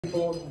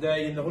Important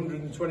day in the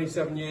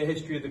 127-year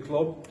history of the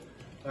club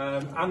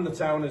and the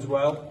town as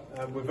well.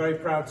 We're very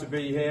proud to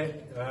be here.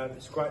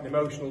 It's quite an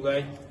emotional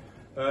day.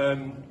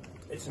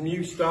 It's a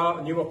new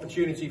start, a new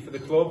opportunity for the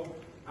club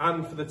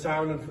and for the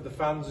town and for the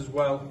fans as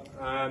well.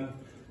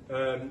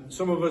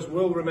 Some of us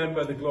will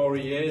remember the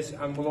glory years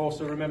and will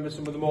also remember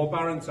some of the more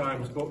barren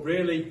times, but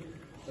really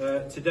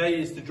today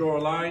is to draw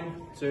a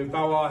line, to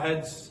bow our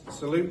heads,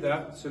 salute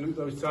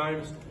those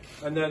times,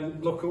 and then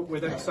look up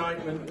with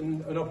excitement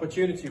and an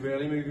opportunity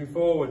really moving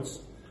forwards.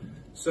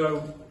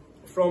 So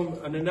from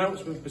an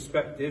announcement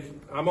perspective,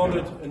 I'm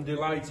honoured and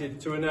delighted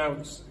to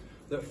announce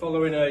that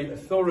following a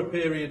thorough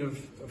period of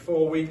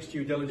 4 weeks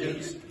due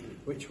diligence,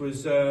 which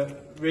was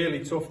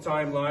really tough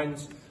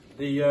timelines,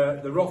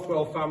 the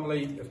Rothwell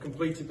family have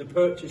completed the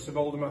purchase of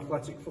Oldham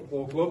Athletic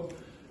Football Club,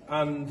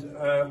 and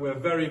we're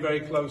very,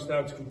 very close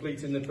now to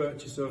completing the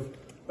purchase of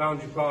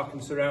Boundary Park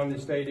and surrounding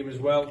stadium as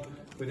well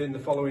within the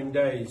following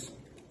days.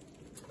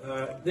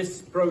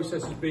 This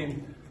process has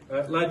been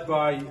led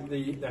by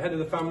the head of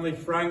the family,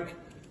 Frank,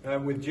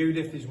 with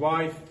Judith, his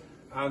wife,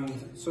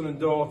 and son and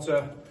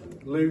daughter,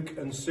 Luke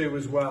and Sue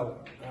as well.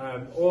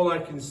 All I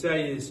can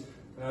say is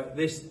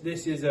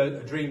this is a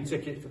dream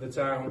ticket for the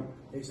town.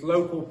 It's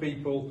local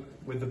people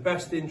with the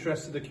best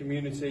interests of the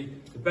community,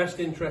 the best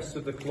interests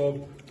of the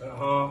club at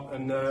heart,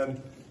 and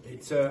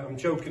I'm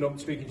choking up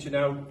speaking to you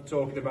now,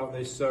 talking about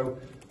this. So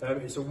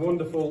it's a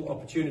wonderful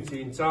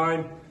opportunity in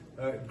time,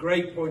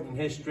 great point in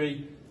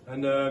history,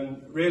 and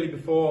really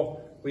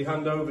before we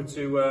hand over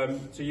to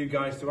you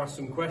guys to ask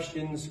some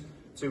questions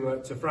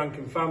to Frank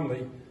and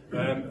family,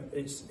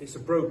 it's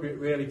appropriate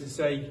really to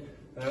say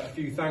a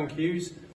few thank yous.